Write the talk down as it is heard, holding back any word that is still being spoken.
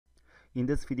In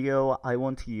this video, I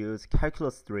want to use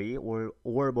calculus 3 or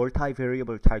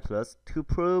multivariable calculus to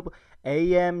prove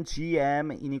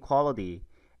AM-GM inequality.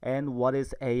 And what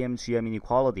is AM-GM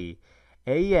inequality?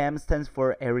 AM stands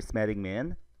for arithmetic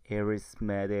mean, and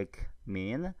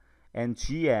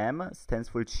GM stands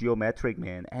for geometric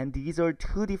mean. And these are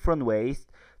two different ways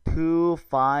to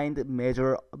find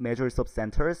measures of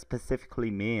center, specifically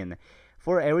mean.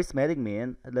 For arithmetic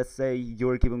mean, let's say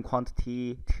you're given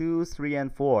quantity 2, 3,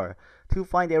 and 4. To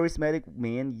find arithmetic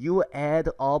mean, you add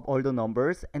up all the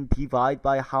numbers and divide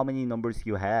by how many numbers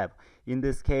you have. In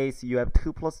this case, you have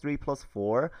 2 plus 3 plus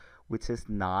 4, which is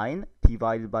 9,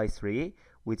 divided by 3,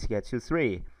 which gets you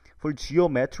 3. For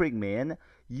geometric mean,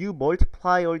 you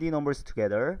multiply all the numbers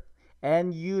together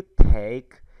and you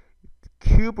take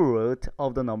cube root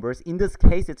of the numbers. In this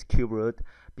case, it's cube root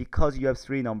because you have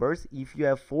 3 numbers. If you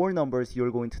have 4 numbers,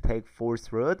 you're going to take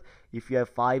 4th root. If you have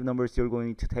 5 numbers, you're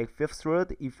going to take 5th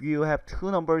root. If you have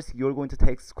 2 numbers, you're going to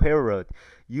take square root.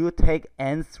 You take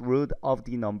nth root of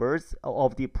the numbers,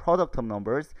 of the product of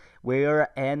numbers, where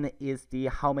n is the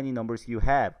how many numbers you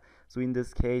have. So in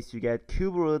this case, you get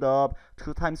cube root of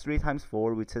 2 times 3 times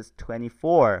 4, which is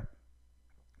 24.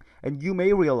 And you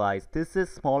may realize this is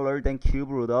smaller than cube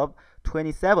root of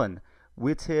 27,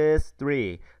 which is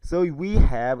 3. So we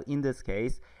have, in this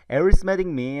case, arithmetic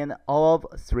mean of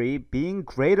 3 being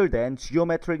greater than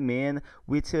geometric mean,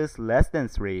 which is less than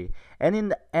 3.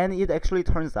 And it actually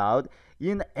turns out,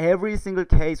 in every single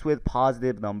case with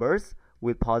positive numbers,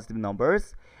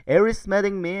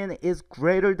 arithmetic mean is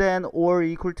greater than or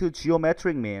equal to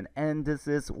geometric mean. And this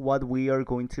is what we are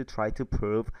going to try to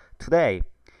prove today.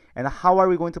 And how are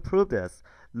we going to prove this?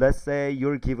 Let's say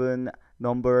you're given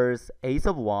numbers a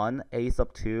sub 1, a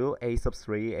sub 2, a sub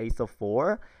 3, a sub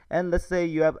 4, and let's say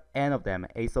you have n of them,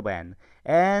 a sub n.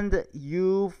 And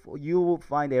you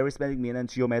find arithmetic mean and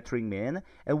geometric mean,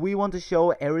 and we want to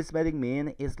show arithmetic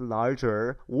mean is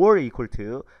larger or equal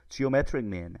to geometric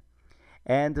mean.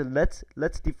 And let's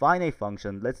define a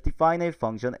function. Let's define a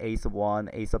function a sub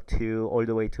 1, a sub 2, all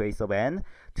the way to a sub n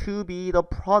to be the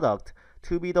product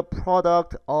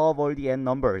of all the n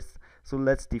numbers. So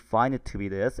let's define it to be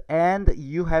this, and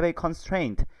you have a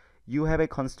constraint.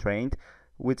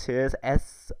 Which is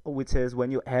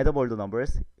when you add up all the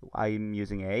numbers. I'm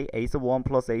using a sub 1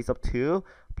 plus a sub 2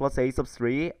 plus a sub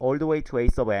 3 all the way to a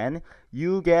sub n.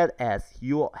 You get s.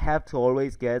 You have to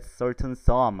always get certain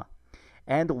sum.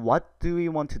 And what do we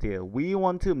want to do? We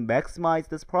want to maximize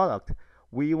this product.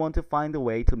 We want to find a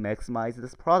way to maximize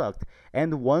this product.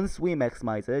 And once we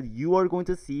maximize it, you are going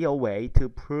to see a way to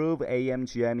prove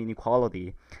AM-GM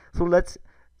inequality. So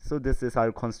this is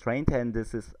our constraint, and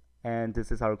this is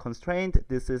our constraint.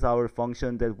 This is our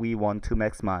function that we want to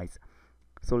maximize.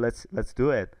 So let's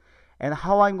do it. And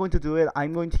how I'm going to do it?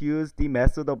 I'm going to use the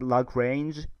method of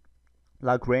Lagrange's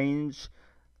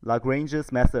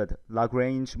method,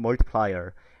 Lagrange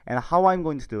multiplier. And how I'm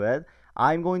going to do it?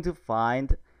 I'm going to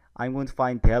find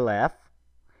del f,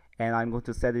 and I'm going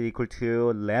to set it equal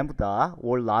to lambda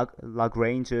or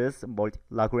Lagrange's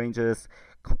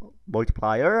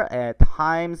multiplier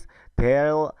times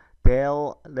del.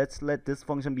 Let's let this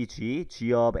function be g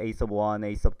of a sub 1,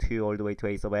 a sub 2 all the way to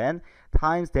a sub n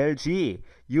times del g.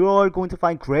 You are going to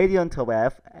find gradient of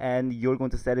f, and you're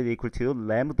going to set it equal to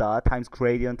lambda times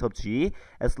gradient of g,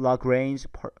 as Lagrange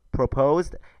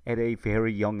proposed at a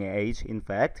very young age, in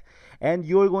fact. And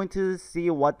you're going to see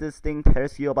what this thing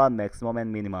tells you about maximum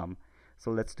and minimum.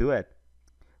 So let's do it.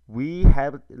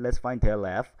 Let's find del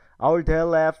f. Our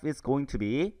del f is going to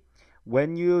be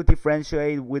when you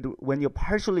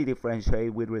partially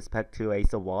differentiate with respect to a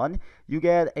sub 1, you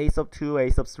get a sub 2,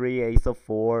 a sub 3, a sub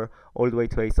 4 all the way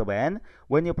to a sub n.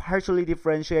 When you partially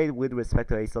differentiate with respect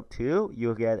to a sub 2,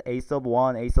 you get a sub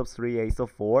 1, a sub 3, a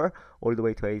sub 4 all the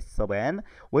way to a sub n.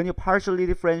 When you partially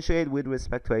differentiate with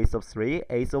respect to a sub 3,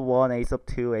 a sub 1, a sub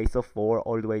 2, a sub 4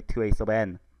 all the way to a sub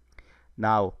n.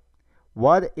 Now,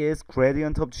 what is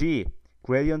gradient of g?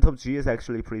 Gradient of g is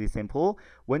actually pretty simple.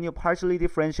 When you partially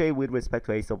differentiate with respect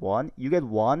to a sub 1, you get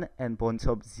 1 and bunch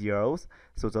of zeros,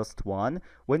 so just 1.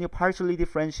 When you partially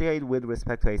differentiate with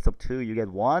respect to a sub 2, you get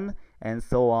 1, and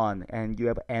so on, and you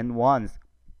have n ones.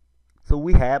 So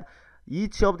we have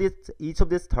each of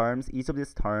these terms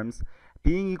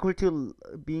being equal to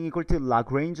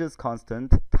Lagrange's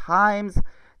constant times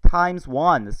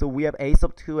 1. So we have a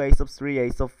sub 2, a sub 3,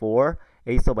 a sub 4,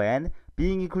 a sub n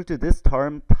being equal to this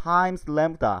term times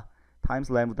lambda,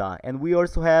 and we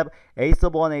also have a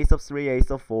sub 1, a sub 3, a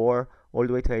sub 4 all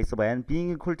the way to a sub n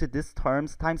being equal to this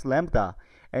terms times lambda,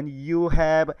 and you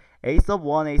have a sub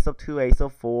 1, a sub 2, a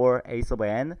sub 4, a sub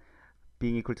n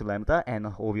being equal to lambda, and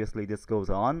obviously this goes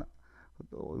on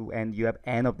and you have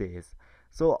n of these.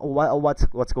 So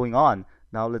what's going on?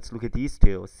 Now let's look at these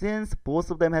two. Since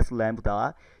both of them has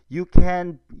lambda, you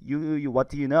can what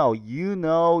do you know? You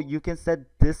know you can set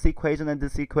this equation and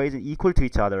this equation equal to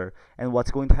each other. And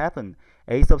what's going to happen?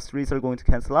 A sub 3's are going to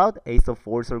cancel out, a sub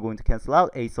 4's are going to cancel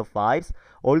out, a sub 5's,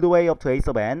 all the way up to a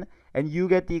sub n, and you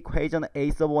get the equation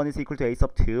a sub 1 is equal to a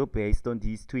sub 2 based on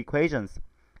these two equations.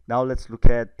 Now let's look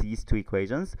at these two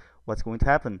equations. What's going to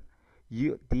happen?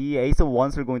 The a sub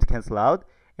 1's are going to cancel out,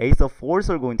 a sub 4's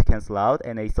are going to cancel out,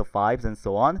 and a sub 5's and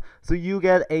so on. So you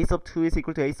get a sub 2 is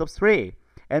equal to a sub 3.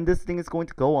 And this thing is going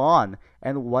to go on.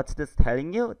 And what's this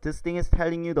telling you? This thing is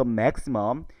telling you the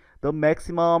maximum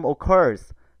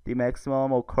occurs. The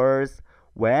maximum occurs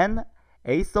when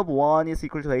a sub 1 is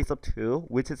equal to a sub 2,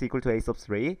 which is equal to a sub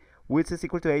 3, which is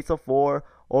equal to a sub 4,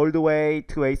 all the way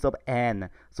to a sub n.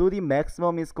 So the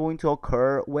maximum is going to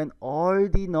occur when all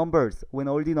the numbers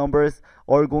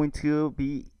are going to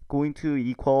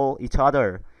equal each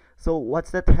other. So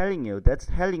what's that telling you? That's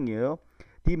telling you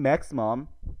the maximum.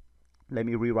 Let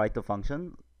me rewrite the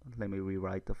function.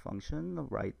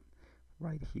 Right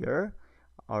here.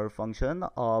 Our function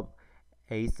of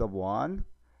a sub 1,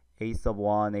 a sub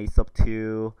 1, a sub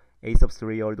 2, a sub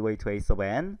 3 all the way to a sub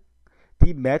n.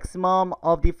 The maximum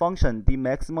of the function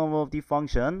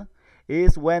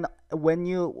is when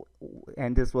you,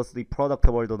 and this was the product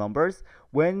of all the numbers,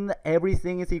 when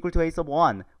everything is equal to a sub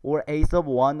 1 or a sub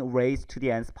 1 raised to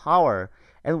the nth power.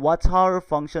 And what's our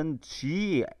function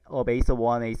g of a sub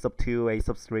 1, a sub 2, a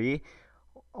sub 3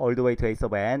 all the way to a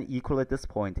sub n equal at this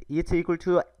point? It's equal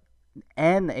to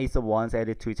n a sub 1's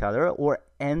added to each other, or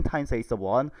n times a sub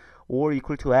 1, or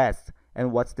equal to s.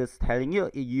 And what's this telling you?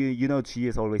 You know g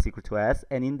is always equal to s,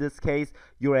 and in this case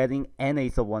you're adding n a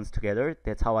sub 1's together.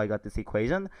 That's how I got this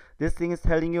equation. This thing is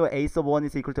telling you a sub 1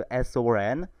 is equal to s over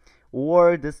n,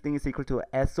 or this thing is equal to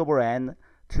s over n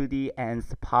to the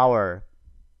nth power.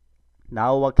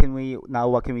 Now what can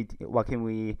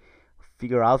we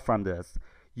figure out from this?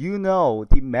 You know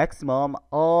the maximum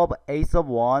of a sub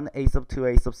 1, a sub 2,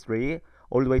 a sub 3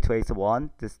 all the way to a sub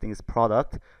 1. This thing is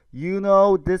product. You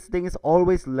know this thing is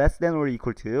always less than or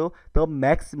equal to the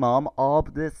maximum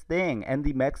of this thing, and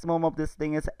the maximum of this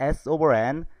thing is s over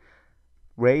n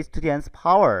raised to the nth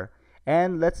power.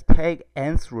 And let's take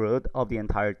nth root of the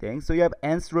entire thing. So you have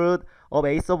nth root of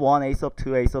a sub 1, a sub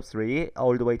 2, a sub 3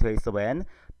 all the way to a sub n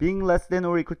being less than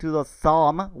or equal to the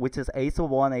sum, which is a sub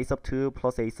 1, a sub 2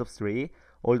 plus a sub 3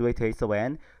 all the way to a sub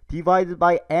n, divided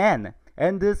by n.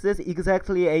 And this is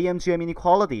exactly AM-GM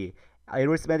inequality.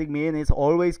 Arithmetic mean is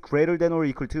always greater than or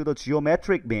equal to the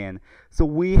geometric mean. So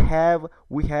we have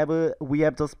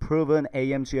just proven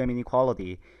AM-GM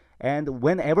inequality. And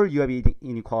whenever you have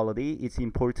inequality, it's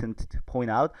important to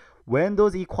point out when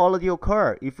does equality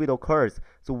occur, if it occurs.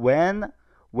 So when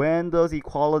does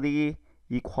equality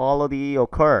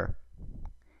occur?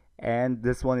 And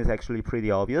this one is actually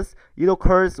pretty obvious. It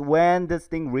occurs when this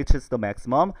thing reaches the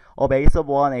maximum of a sub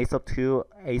 1, a sub 2,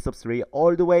 a sub 3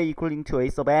 all the way equaling to a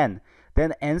sub n.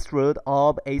 Then nth root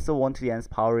of a sub 1 to the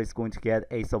nth power is going to get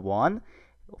a sub 1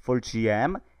 for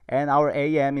GM, and our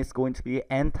AM is going to be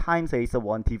n times a sub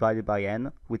 1 divided by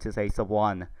n, which is a sub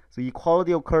 1. So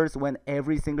equality occurs when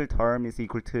every single term is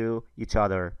equal to each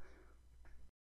other.